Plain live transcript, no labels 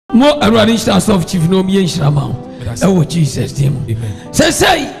Mo arrange of chief no me enshirama. Oh Jesus name. Amen.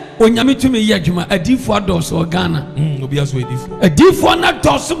 Say onyame to me yadwuma adifo ados o Ghana. Obi aso adifo. Adifo na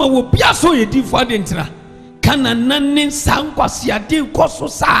dos ma wo bia so adifo adentra. Kana nanin sankwase ade koso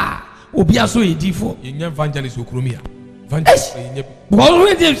sa. Obi aso adifo. Yenye evangelist okromia. Evangelist yenye.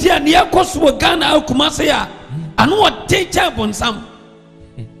 Already see an ya koso Ghana Kumasi ya. Anu what take time on some.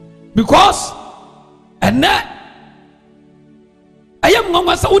 Because and that I am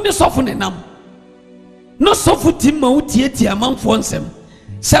going to only soften it now. No soften him, Mouti, a month for him.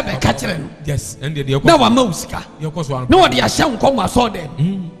 Seven catching. Yes, and the no one Mosca. No one, the Asham Koma saw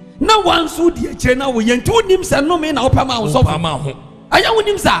them. No one saw the channel. We and two names and no men open mouth. I am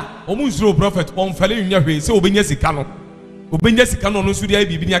him, sir. Almost no prophet on fellow in your way, so Obenyesicano. Obenyesicano, no Sudia,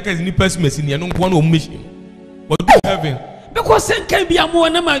 Bibiaka, any person in your own mission. What do heaven? Because sen can be a more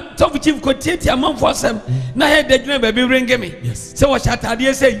number top chief could take a month for some. Now had the baby ring me. Yes. So what shall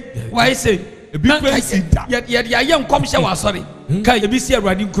I say? Why say? A big yet young come shower, sorry. Can you be see a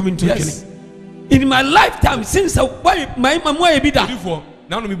riding coming to us? In my lifetime, since my mamma be done before.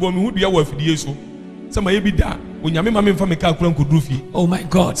 Now me born would be a worth for years. Some may be done when your mamma from a car could do. Oh my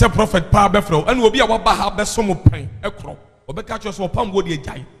God, say prophet power befro and will be a wabaha best some of pain, a crop, or be catch us or palm woody a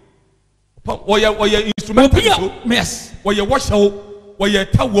giant. Or your instrument, mess, or your wash hole, or your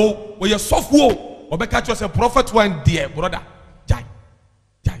towel, or your soft wool, or catch us a prophet one, dear brother. Jai,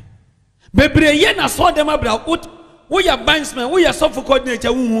 Jai. Baby, I saw them about what we are bandsmen, we are soft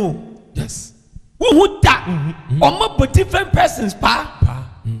coordinator. Yes, who would that? Or more different persons, pa.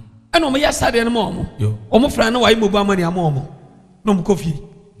 And on my side, and mom, or my friend, no, I move money, a mom, no coffee,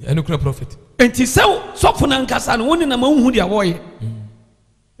 and no prophet. And to sell soft and Cassan, one in a moon who they are.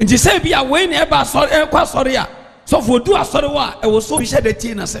 And you say, be away never sorry, so for do a sorry, I was so shed the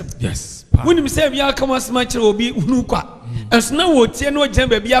teen as yes. When you say, we are come as much will be Unuka, and snow would say no gem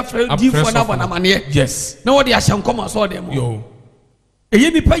be afraid for another man. Yes, nobody shall come and saw them. Yo, a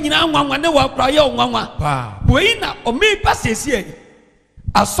ye penny now one never cry on one. Buena or me passes here.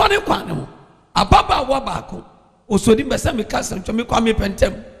 A sorry quantum, a baba wabako, or so the Besame Castle to me come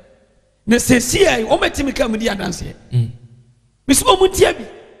pentem. Necessia, or my team come with the dance here. Miss Momutiabi.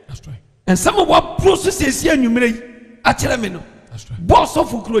 That's right. And some of what processes here you may actually know. That's right. Boss of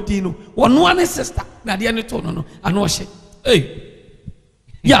Uclodino, one sister, Nadiana Tono, and Washe. Hey,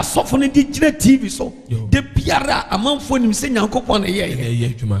 yeah, softening the TV so the Piara among for him saying Uncle on a year.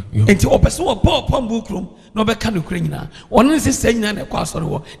 And to open so a poor pump book room, no back can Ukraine. One is saying and a cross on the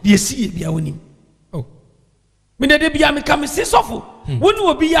wall, the sea be a winning. Oh, when they be a coming so awful. When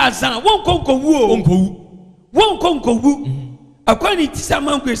will be a zan, won't conquer won't conquer woo. According to some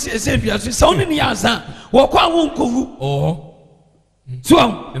monkeys, it's only the answer. Walk on won't go. Oh, so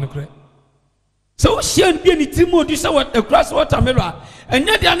she and be any Timo do so what across water mirror, and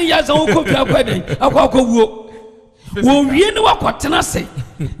not any years old copy of wedding. I walk a woo. Won't we know what I say?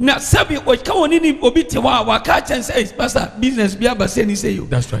 Now, Sabi, what come on in him, Obitiwa, what catch and says, Pastor, business be about saying, say you.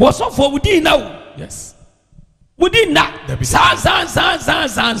 That's right. What's up for would you know? Yes. Would you not?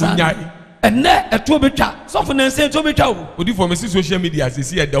 Zan. And now a tobicha, soften and say tobicha. Would you for Mrs. Social Media as you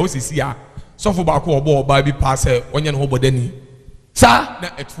see at those is here? Suffer back or ball by be passer, onion hobo denny. Sir,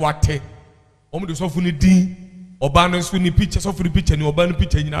 at what take? Only the soften D or banners with the pictures of the picture and your banner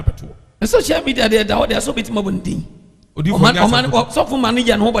picture in Aperture. And social media, they are so bit more than D. Would you want soften money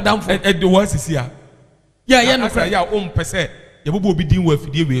and hover down for at the worst is here? Yeah, no, own per se. You will be dealing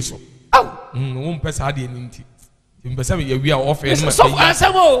with the way so. Oh, won't pass hard in we are offering so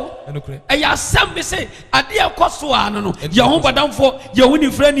Asamo. I some say, I dear Coswano, Yahoma down for your winning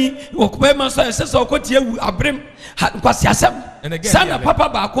friendly or Quema says or Cotia, I bring Quasiasam. And again, son of Papa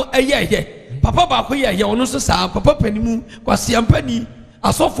Baco, a year, Papa Baco, you also saw Papa Penny, Quasiam Penny,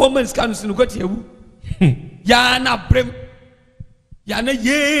 a so 4 months comes in Cotia. Yana Brim Yana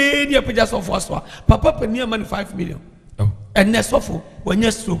ye, dear Pajas of Foswa, Papa Penny, money 5 million. And that's awful when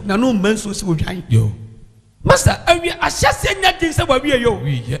you're so, no man's will join you. Master, I shall say nothing. So we are you.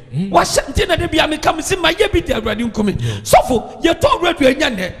 What something that be I come see my year be there running coming. So for you told red to a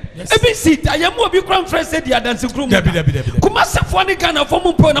young every seat. I am more big grand friend said the dance room. Kumasi for any kind of form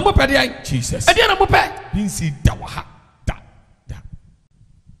of point. I'm up at Jesus. I didn't up. Didn't see Dawaha.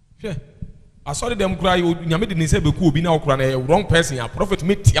 I saw them cry. You made the same cool be now crying a wrong person. A prophet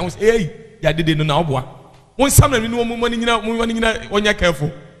meet young hey, ya didn't know now. One summer, we know money when you're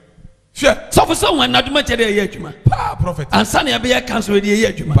careful. Sure. So for someone not much a year, prophet. And Sunny be a council with the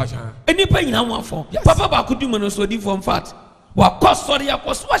year. Any pain I want for Papa could do man so deep from fat. What cost sorry, I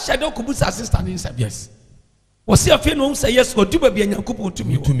was what shadow could assistant inside. Yes. was here for no say yes or do be a Yakubu to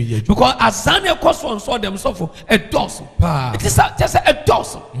me because as Zania cost one saw them suffer a dozen. It is just a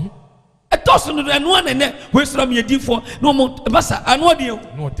dozen. A dozen and one and then where's from your D4 no more massa and what you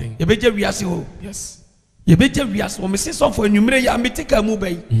no thing. You better reassure. Yes. You better reassure me see some for numerate ya me take a move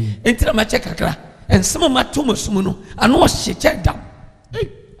enter my check and some of my Thomas Muno and what she checked down.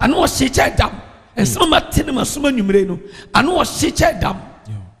 And what she checked down and some of my tinema sumo numereno and what she checked down.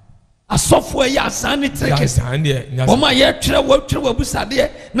 A software ya sanitary Oma ye trewa busa de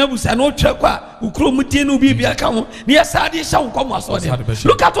na busa no trekwa ukro mutie no bibia ka ho ne yasade sha nkomo aso de.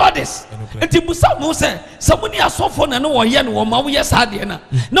 Look at all this. Enti busa mo say somebody asofo na no ye no ma wo yasade na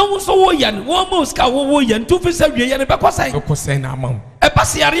na wo so wo ye no wo ma uska wo ye ntu fi sa wie ye ne bekosan na amam e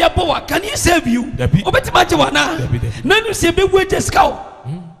pass yare abo wa can you save you obetima je wana na no se be wo je ska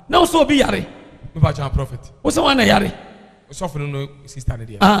na so obi yare me ba chan prophet wo so wana yare so for no sister ne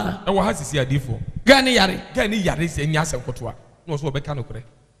dia e wo ha sisi adifo gani yare se nya asem kotoa no so obeka no kore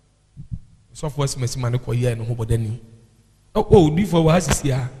so for asima ne koye no ho bodani o difo wo ha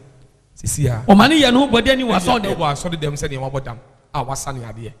sisi a o mani ye no ho bodani wa so de wa so de dem se ne wa bodam a wasa ne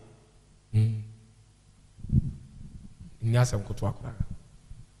ade nya asem kotoa kora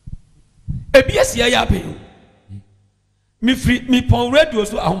ebiasia ya pe mi pon radio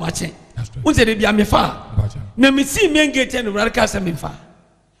so ahomache unse de bia me fa na me si me engage no radical se me fa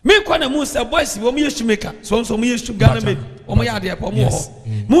me kwa na mu se boys wo me yesu maker so mo yesu Ghana me o mo ya de po mo ho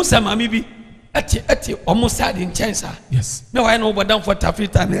mu se ma me bi eti o mo sa de nchensa yes na why no bodam for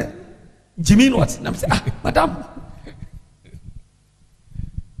tafita ne Jimmy what na me say madam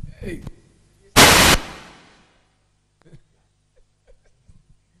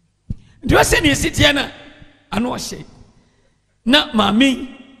do I say ni sitia na ano she na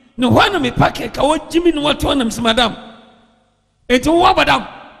mami no one me pack ka wo Jimmy no what one am madam enti wo abadam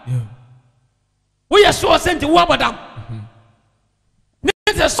wo ye so sent wo abadam ne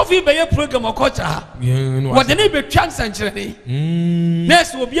se sofi be ye program o culture ha wo de ne be twan sanchere ne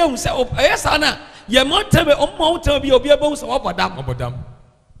next obi ahun se yes ana ye mo tebe o mo tebe bi obi abahun se wo abadam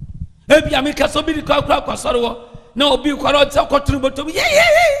e bi amika so bi kwa sore wo na obi kwaro te kwotru botom ye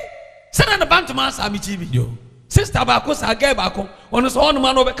sana na bantuma sa mi chibi sister ba ko sa ga ba ko ono so ono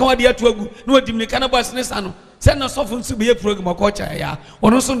ma no be ka wade atu agu na odim ni kana boss ne sa no se na so fun su be program ko cha ya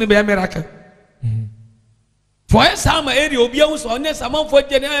ono so ne be miracle for sama area obi ahun so ne sa man fo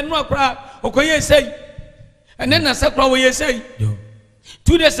je ne no akra okoye sei ene na sakra wo ye sei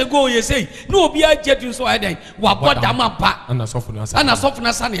 2 days ago ye sei no obi agye tun so adan wa boda mapa ana sofu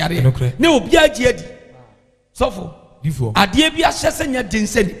na sa ne yare ne obi agye adi sofu before ade bi ahyese nya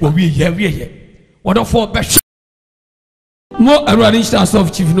dinseni owie ye what for be mo arwani stars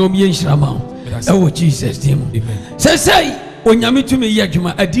of chief no mi enhrama e wo Jesus name say onyame tumi ye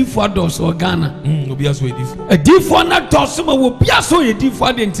adwuma adifo ados o Ghana obi aso edifo adifo na dos ma wo bia so edifo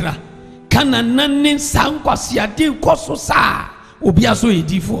ade ntira kana nanin sankwase ade koso sa obi aso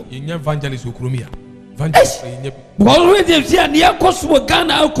edifo yenya evangelist okromia evangelist yenya bo we dey see ne koso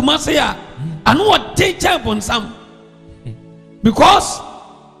Ghana Kumasi ya anu o teacher bon sam because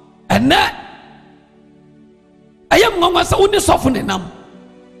and I am mama sa woni sofo ne nam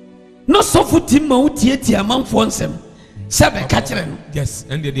no sofo timma utieti amanfo nsem sebe ka kire no yes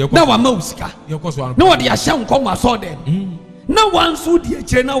and the na wa mausika na wo de ahya nkom aso de na wanso de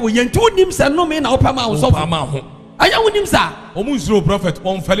akire na wo yentu nim se no me na opama wo sofo aya wonim sa omu zero prophet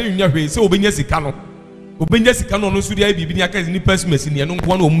on fele nya hwe se obenya sika no no so dia bibi ni aka ni personal ne no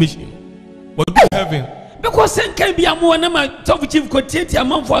nko na omu machine what do heaven because sen can be a more na ma top chief ko tieti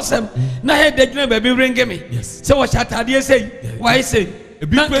amanfo asem na head de dwena baby ringe me say what atade say why say e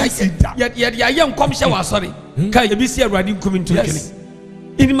bi president ya nkom hye wa sorry kai e bi see awrade nkom ntu kene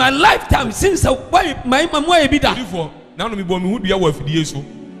in my lifetime since my mama e bi da before na no me bo me hu dua wa afidie so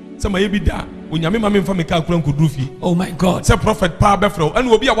say my e bi da onyame ma me mfa me ka akura nkoduru fi oh my god say prophet pa be fro and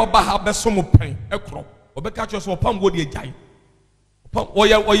obi a wa ba ha be so mo pen ekro obeka cho so pam wo de jai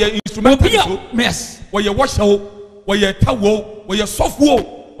oye instrument yes oye washo oye tawo oye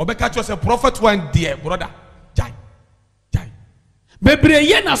softwo obeka cho say prophet one dear brother jai bebre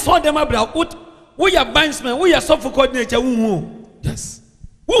ye na so dem abra wo ya bandsman wo ya soft coordinator wo yes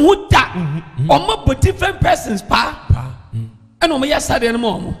wo ta omo but different persons pa and omo ya sade no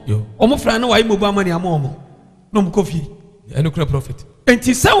mo omo fra na wai mobu amani amomo no mo kofi eno kra prophet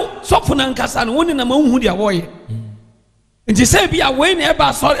enti se soft na nkasa no woni na ma hu dia wo ye nti say bia we na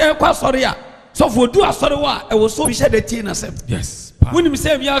eba sorry kwa sorry a so for do asori wa e wo so bi shede tie na sem yes woni mi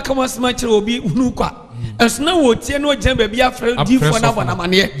say bia kama sma kire obi hunu kwa enso na wo tie no gyan ba bia fra di fo na bona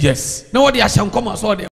mane yes na wo de ahya nkoma so de